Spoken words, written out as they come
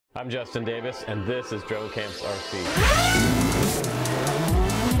I'm Justin Davis, and this is Drone Camps RC.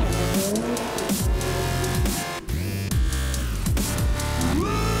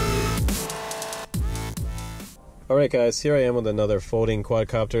 Alright guys, here I am with another folding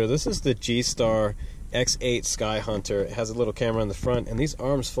quadcopter. This is the G-Star X8 SKYHUNTER. It has a little camera on the front, and these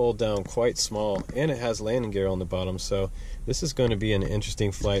arms fold down quite small, and it has landing gear on the bottom, so this is going to be an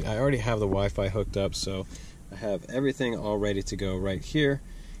interesting flight. I already have the Wi-Fi hooked up, so I have everything all ready to go right here.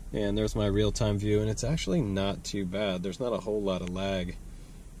 And there's my real-time view, and it's actually not too bad. There's not a whole lot of lag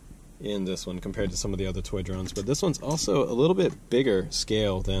in this one compared to some of the other toy drones, but this one's also a little bit bigger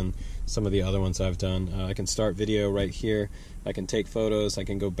scale than some of the other ones I've done. I can start video right here, I can take photos, I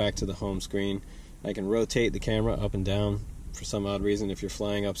can go back to the home screen, I can rotate the camera up and down for some odd reason if you're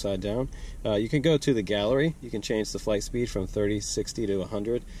flying upside down. You can go to the gallery, you can change the flight speed from 30, 60 to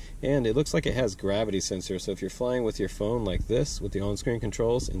 100, and it looks like it has gravity sensor, so if you're flying with your phone like this with the on-screen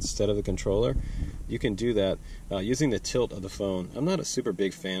controls instead of the controller, you can do that using the tilt of the phone. I'm not a super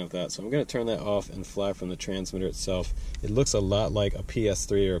big fan of that, so I'm going to turn that off and fly from the transmitter itself. It looks a lot like a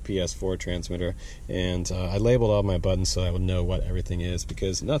PS3 or a PS4 transmitter, and I labeled all my buttons so I would know what everything is,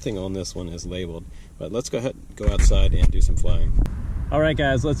 because nothing on this one is labeled. But let's go outside and do some flying. Alright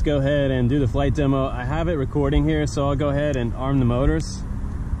guys, let's go ahead and do the flight demo. I have it recording here, so I'll go ahead and arm the motors.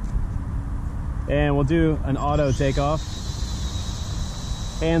 And we'll do an auto takeoff,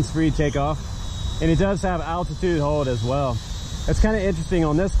 hands-free takeoff. And it does have altitude hold as well. It's kind of interesting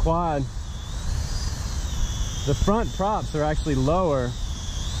on this quad, the front props are actually lower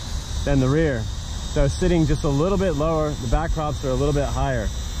than the rear. So sitting just a little bit lower, the back props are a little bit higher.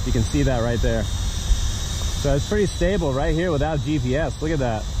 You can see that right there. So it's pretty stable right here without GPS. Look at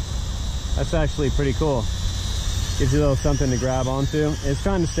that. That's actually pretty cool. Gives you a little something to grab onto. It's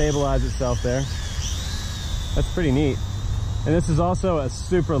trying to stabilize itself there. That's pretty neat. And this is also a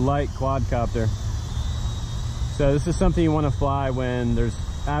super light quadcopter. So this is something you want to fly when there's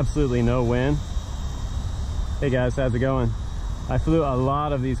absolutely no wind. Hey guys, how's it going? I flew a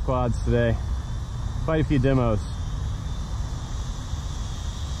lot of these quads today. Quite a few demos.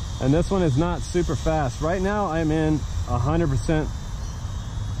 And this one is not super fast. Right now I'm in 100%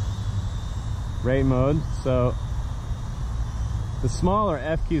 rate mode. So the smaller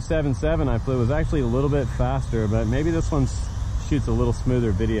FQ77 I flew was actually a little bit faster, but maybe this one shoots a little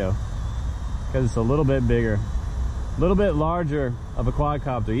smoother video because it's a little bit bigger. A little bit larger of a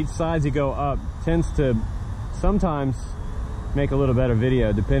quadcopter. Each size you go up tends to sometimes make a little better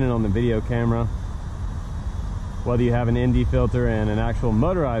video depending on the video camera. Whether you have an ND filter and an actual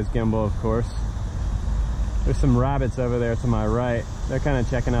motorized gimbal, of course. There's some rabbits over there to my right. They're kind of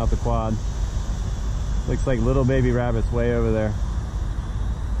checking out the quad. Looks like little baby rabbits way over there.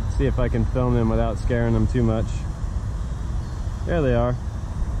 Let's see if I can film them without scaring them too much. There they are.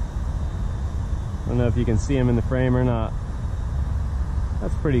 I don't know if you can see them in the frame or not.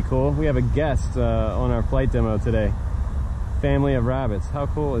 That's pretty cool. We have a guest on our flight demo today. Family of rabbits. How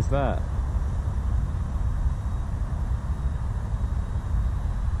cool is that?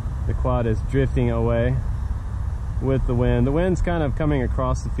 The quad is drifting away with the wind. The wind's kind of coming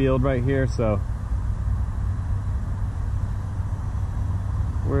across the field right here, so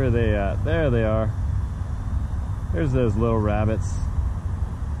where are they at? There they are. There's those little rabbits.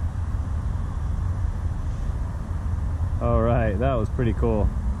 All right, that was pretty cool.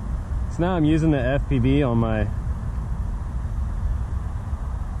 So now I'm using the FPV on my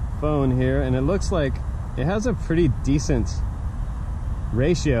phone here, and it looks like it has a pretty decent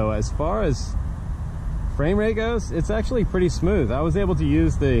ratio as far as frame rate goes. It's actually pretty smooth. I was able to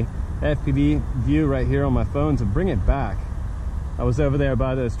use the FPV view right here on my phone to bring it back. I was over there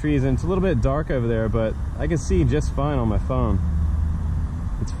by those trees, and it's a little bit dark over there, but I can see just fine on my phone.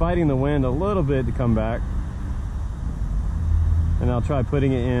 It's fighting the wind a little bit to come back, and I'll try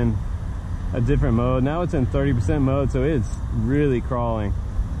putting it in a different mode. Now it's in 30% mode, so it's really crawling.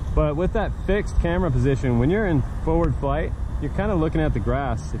 But with that fixed camera position, when you're in forward flight, you're kind of looking at the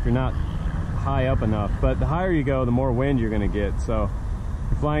grass if you're not high up enough. But the higher you go, the more wind you're going to get. So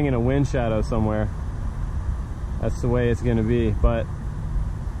if you're flying in a wind shadow somewhere, that's the way it's going to be. But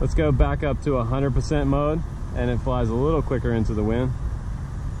let's go back up to 100% mode, and it flies a little quicker into the wind.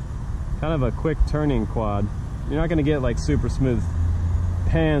 Kind of a quick turning quad. You're not going to get like super smooth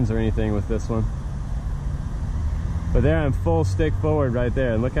pans or anything with this one. But there I'm full stick forward right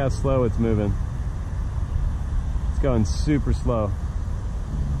there, and look how slow it's moving. Going super slow,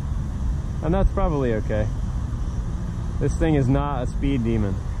 and that's probably okay. This thing is not a speed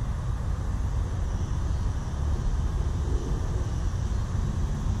demon.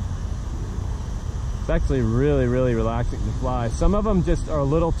 It's actually really, really relaxing to fly. Some of them just are a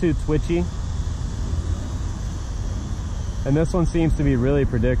little too twitchy. And this one seems to be really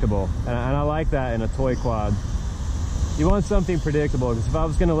predictable. And I like that in a toy quad. You want something predictable, because if I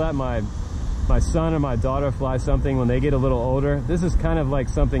was gonna let my son or my daughter fly something when they get a little older, this is kind of like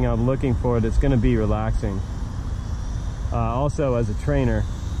something I'm looking for that's gonna be relaxing. Also as a trainer,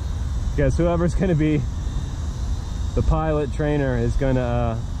 because whoever's gonna be the pilot trainer is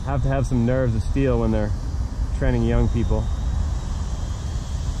gonna have to have some nerves of steel when they're training young people.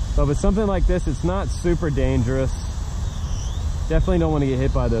 But with something like this, it's not super dangerous. Definitely don't want to get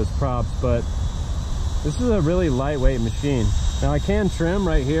hit by those props, but this is a really lightweight machine. Now I can trim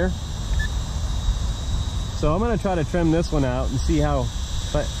right here, so I'm going to try to trim this one out and see how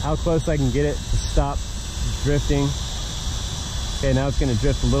close I can get it to stop drifting. Okay, now it's going to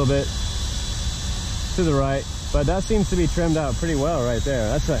drift a little bit to the right, but that seems to be trimmed out pretty well right there.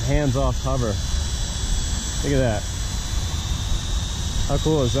 That's a hands-off hover. Look at that. How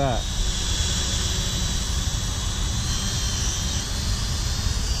cool is that?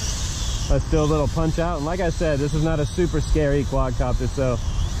 Let's do a little punch out. And like I said, this is not a super scary quadcopter, so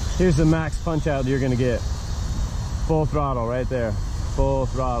here's the max punch out you're gonna get. Full throttle right there. Full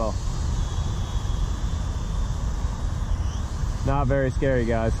throttle. Not very scary,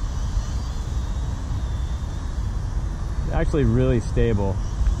 guys. Actually really stable.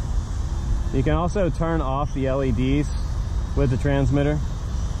 You can also turn off the LEDs with the transmitter.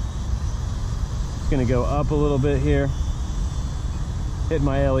 It's gonna go up a little bit here. Hit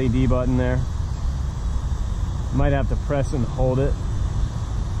my LED button there. Might have to press and hold it.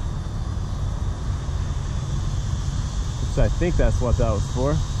 Which I think that's what that was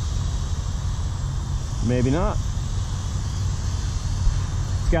for. Maybe not.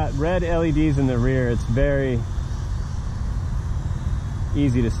 It's got red LEDs in the rear. It's very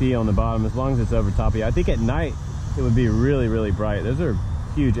easy to see on the bottom as long as it's over top of you. I think at night it would be really, really bright. Those are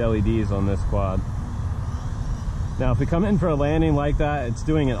huge LEDs on this quad. Now if we come in for a landing like that, it's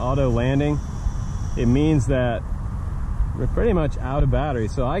doing an auto landing. It means that we're pretty much out of battery.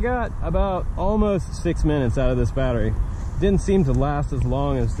 So I got about almost 6 minutes out of this battery. Didn't seem to last as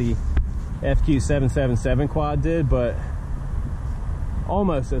long as the FQ777 quad did, but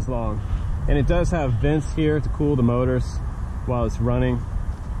almost as long. And it does have vents here to cool the motors while it's running,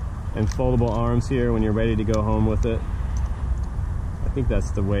 and foldable arms here when you're ready to go home with it. I think that's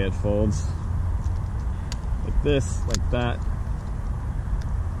the way it folds. Like this, like that.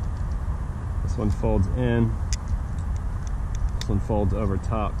 This one folds in. This one folds over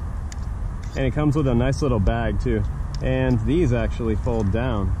top. And it comes with a nice little bag too. And these actually fold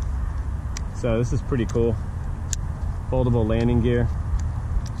down. So this is pretty cool. Foldable landing gear.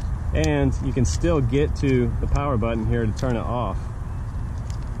 And you can still get to the power button here to turn it off.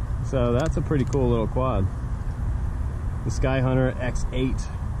 So that's a pretty cool little quad. The SKYHUNTER X8.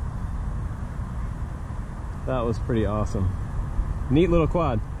 That was pretty awesome. Neat little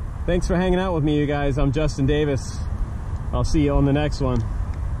quad. Thanks for hanging out with me, you guys. I'm Justin Davis. I'll see you on the next one.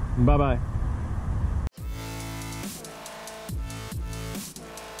 Bye-bye.